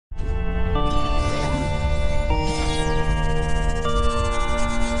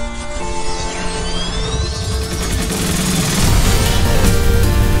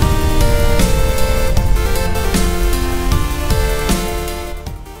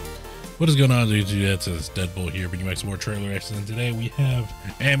What is going on, dude? That's Deadbolt here, bringing back some more trailer reactions. And today we have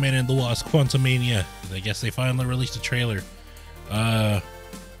Ant-Man and the Wasp: Quantumania. I guess they finally released a trailer, and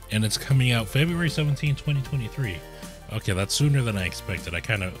it's coming out February 17, 2023. Okay, that's sooner than I expected. I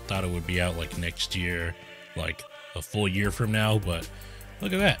kind of thought it would be out like next year, like a full year from now, but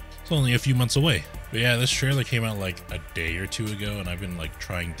look at that. It's only a few months away. But yeah, this trailer came out like a day or two ago, and I've been like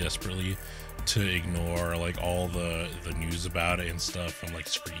trying desperately to ignore like all the news about it and stuff from like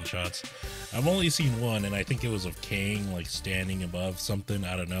screenshots. I've only seen one, and I think it was of Kang like standing above something.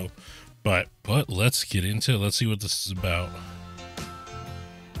 I don't know, but let's get into it. Let's see what this is about.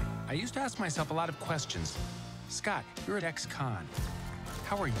 I used to ask myself a lot of questions. Scott, you're at ex-con.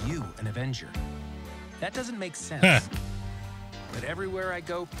 How are you an Avenger? That doesn't make sense. But everywhere I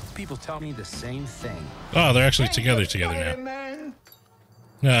go, people tell me the same thing. Oh, they're actually together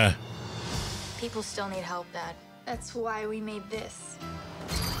now. People still need help, Dad. That's why we made this.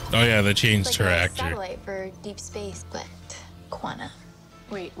 Oh yeah, they changed her actor. Satellite for deep space, but Quanta.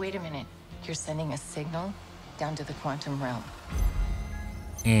 Wait a minute. You're sending a signal down to the quantum realm.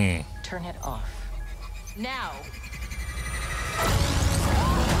 Turn it off. Now.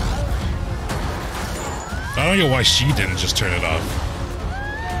 I don't know why she didn't just turn it off.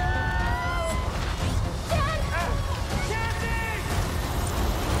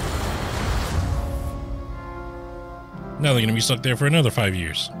 Now they're gonna be stuck there for another 5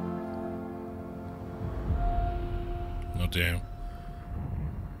 years. Oh damn.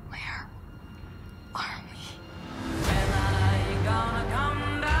 Where are we?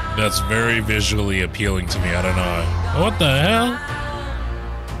 That's very visually appealing to me. I don't know. What the hell?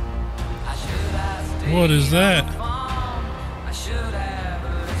 What is that?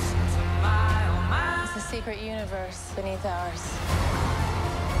 It's a secret universe beneath ours.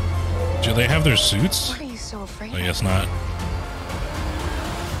 Do they have their suits? What are you so afraid I guess not.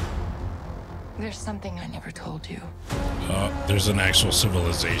 There's something I never told you. There's an actual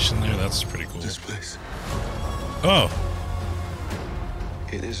civilization there. That's pretty cool. This place. Oh.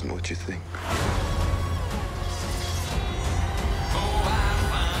 It isn't what you think.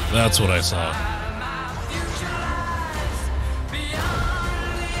 That's what I saw.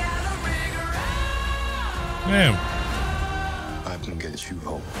 Damn. I can get you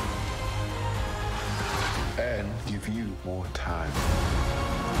home. And give you more time.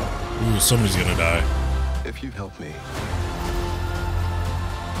 Ooh, somebody's gonna die. If you help me.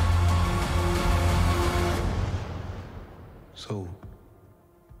 So,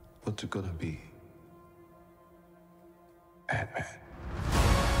 what's it gonna be? Ant-Man.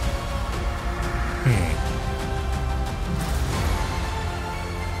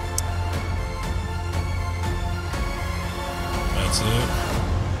 That's it.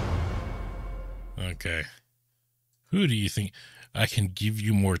 Okay. Who do you think? I can give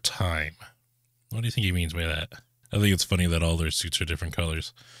you more time. What do you think he means by that? I think it's funny that all their suits are different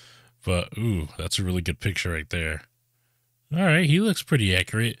colors. But, ooh, that's a really good picture right there. All right, he looks pretty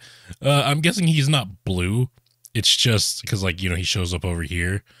accurate. I'm guessing he's not blue. It's just because, like, you know, he shows up over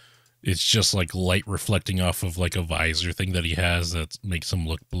here. It's just, like, light reflecting off of, like, a visor thing that he has that makes him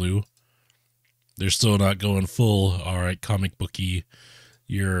look blue. They're still not going full, all right, comic booky.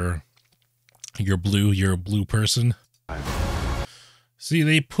 You're blue. You're a blue person. See,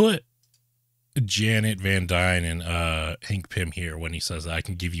 they put Janet Van Dyne and Hank Pym here when he says I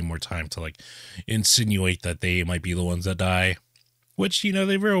can give you more time to like insinuate that they might be the ones that die, which, you know,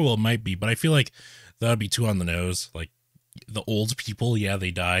 they very well might be, but I feel like that would be too on the nose. Like the old people, yeah,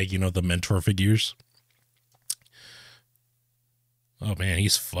 they die, you know, the mentor figures. Oh man,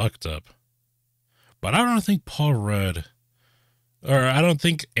 he's fucked up. But I don't think Paul Rudd, or I don't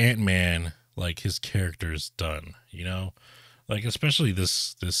think Ant-Man, like his character is done, you know? Like, especially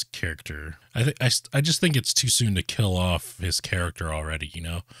this character. I just think it's too soon to kill off his character already, you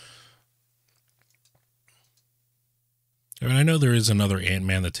know? I mean, I know there is another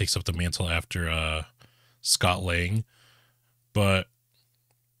Ant-Man that takes up the mantle after Scott Lang, but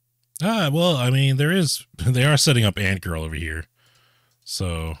well, I mean, they are setting up Ant-Girl over here.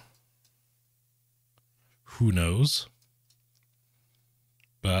 So who knows?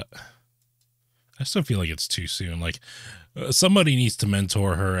 But I still feel like it's too soon. Like, somebody needs to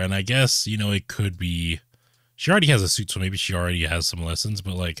mentor her, and I guess, you know, it could be she already has a suit, so maybe she already has some lessons,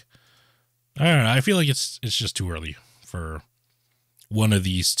 but like, I don't know, I feel like it's just too early for one of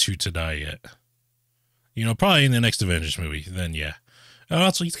these two to die yet. You know, probably in the next Avengers movie, then yeah. And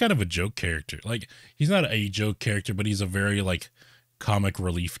also, he's kind of a joke character. Like, he's not a joke character, but he's a very like comic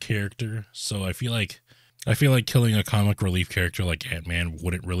relief character. So I feel like killing a comic relief character like Ant-Man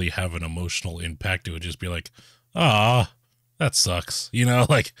wouldn't really have an emotional impact. It would just be like, ah, that sucks. You know,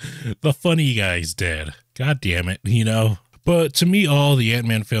 like the funny guy's dead. God damn it, you know. But to me, all the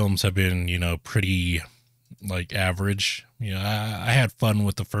Ant-Man films have been, you know, pretty like average. You know, I had fun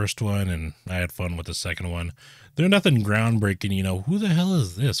with the first one and I had fun with the second one. They're nothing groundbreaking, you know. Who the hell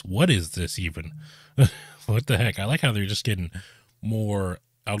is this? What is this even? What the heck? I like how they're just getting more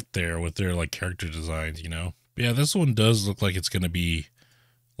out there with their like character designs, you know. But yeah, this one does look like it's going to be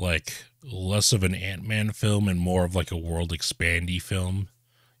like less of an Ant-Man film and more of like a world expandy film.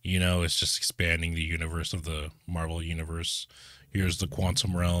 You know, it's just expanding the universe of the Marvel universe. Here's the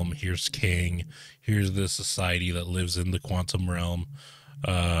quantum realm. Here's Kang. Here's the society that lives in the quantum realm.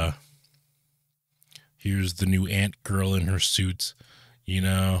 Here's the new Ant Girl in her suit, you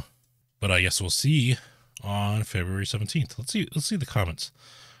know. But I guess we'll see on February 17th. Let's see the comments.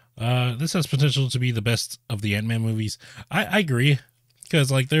 This has potential to be the best of the Ant-Man movies. I agree. Because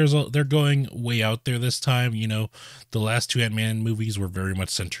like they're going way out there this time, you know. The last two Ant-Man movies were very much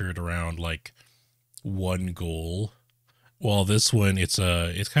centered around like one goal. While this one, it's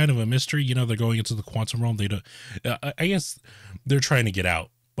kind of a mystery, you know. They're going into the quantum realm. They don't. I guess they're trying to get out,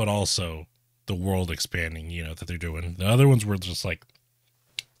 but also the world expanding, you know, that they're doing. The other ones were just like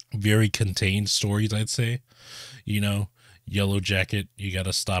very contained stories, I'd say. You know, Yellow Jacket, you got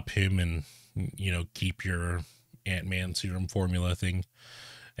to stop him and, you know, keep your Ant-Man serum formula thing.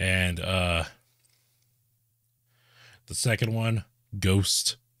 And the second one,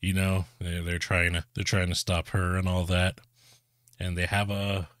 Ghost, you know, they're trying to stop her and all that. And they have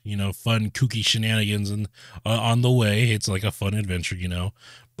a, you know, fun kooky shenanigans and on the way. It's like a fun adventure, you know.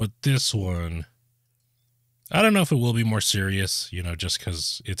 But this one, I don't know if it will be more serious, you know, just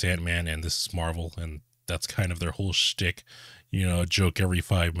because it's Ant-Man and this is Marvel and that's kind of their whole shtick, you know, a joke every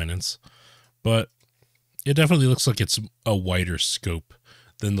 5 minutes. But it definitely looks like it's a wider scope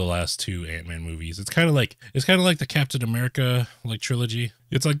than the last two Ant-Man movies. It's kind of like the Captain America like trilogy.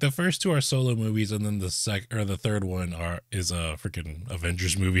 It's like the first two are solo movies, and then the third one is a freaking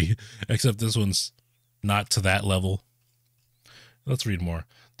Avengers movie. Except this one's not to that level. Let's read more.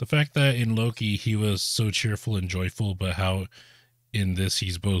 The fact that in Loki he was so cheerful and joyful, but how in this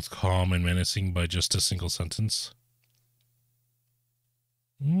he's both calm and menacing by just a single sentence.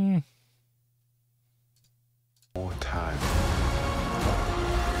 More time.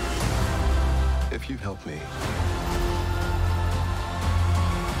 If you help me.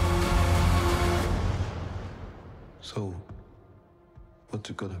 So, what's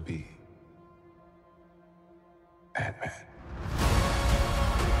it gonna be? Ant-Man.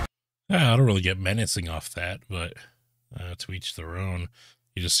 I don't really get menacing off that, but to each their own.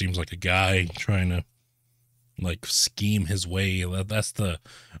 He just seems like a guy trying to like scheme his way. That's the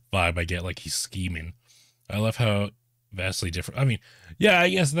vibe I get, like he's scheming. I love how vastly different. I mean, yeah, I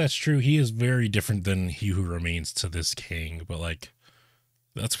guess that's true. He is very different than He Who Remains to this Kang, but like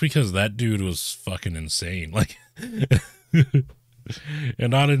that's because that dude was fucking insane. Like and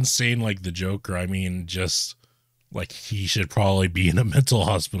not insane like the Joker. I mean, just like he should probably be in a mental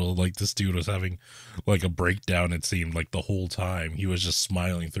hospital. Like this dude was having like a breakdown, it seemed like the whole time. He was just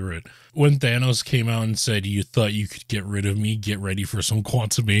smiling through it. When Thanos came out and said, "You thought you could get rid of me? Get ready for some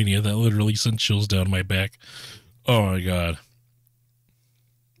Quantumania," that literally sent chills down my back. Oh my god.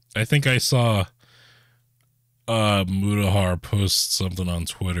 I think I saw Mudahar post something on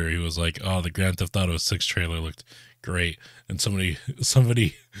Twitter. He was like, "Oh, the Grand Theft Auto 6 trailer looked great." And somebody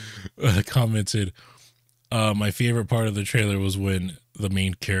commented, my favorite part of the trailer was when the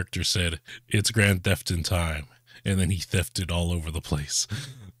main character said, "It's Grand Theft in time," and then he thefted all over the place.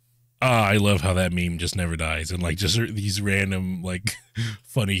 I love how that meme just never dies, and like just these random like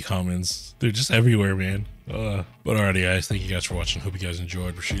funny comments, they're just everywhere, man. But alrighty, guys, thank you guys for watching. Hope you guys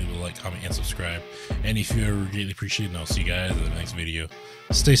enjoyed. Be sure to like, comment, and subscribe. And if you ever greatly appreciate it, and I'll see you guys in the next video.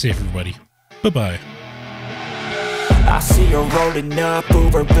 Stay safe, everybody. Bye-bye. I see her rolling up,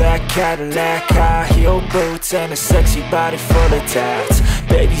 Uber black Cadillac, high heel boots and a sexy body full of tats.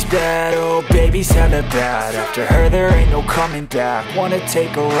 Baby's bad, oh baby's hella bad. After her there ain't no coming back. Wanna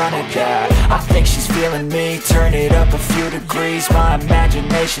take a run at that. I think she's feeling me, turn it up a few degrees. My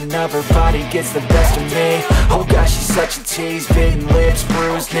imagination of her body gets the best of me. Oh gosh, she's such a tease, bitten lips,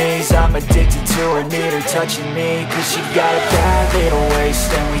 bruised knees. I'm addicted to her, need her touching me. Cause she got a bad little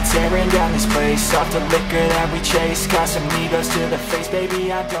waist, and we tearing down this place off the liquor that we chase. Got some egos to the face, baby,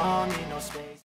 I don't need